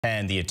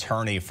And the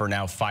attorney for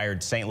now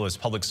fired St. Louis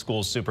Public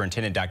Schools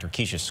Superintendent Dr.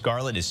 Keisha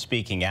Scarlett is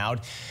speaking out.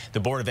 The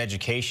Board of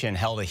Education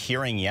held a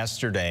hearing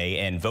yesterday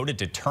and voted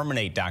to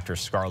terminate Dr.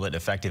 Scarlett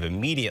effective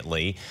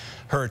immediately.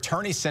 Her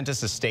attorney sent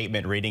us a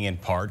statement reading in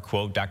part,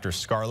 quote, Dr.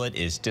 Scarlett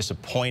is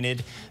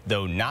disappointed,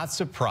 though not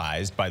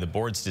surprised by the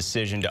board's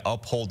decision to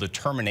uphold the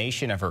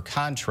termination of her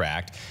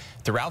contract.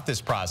 Throughout this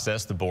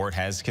process, the board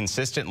has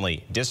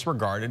consistently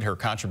disregarded her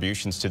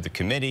contributions to the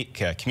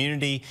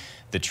community,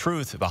 the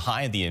truth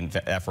behind the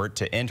effort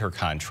to end her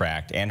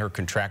contract, and her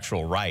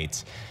contractual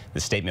rights. The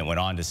statement went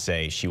on to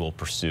say she will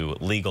pursue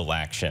legal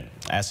action.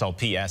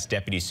 SLPS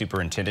Deputy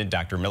Superintendent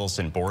Dr.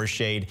 Millicent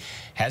Borshade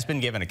has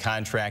been given a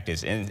contract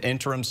as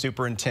interim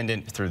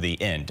superintendent through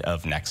the end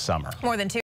of next summer. More than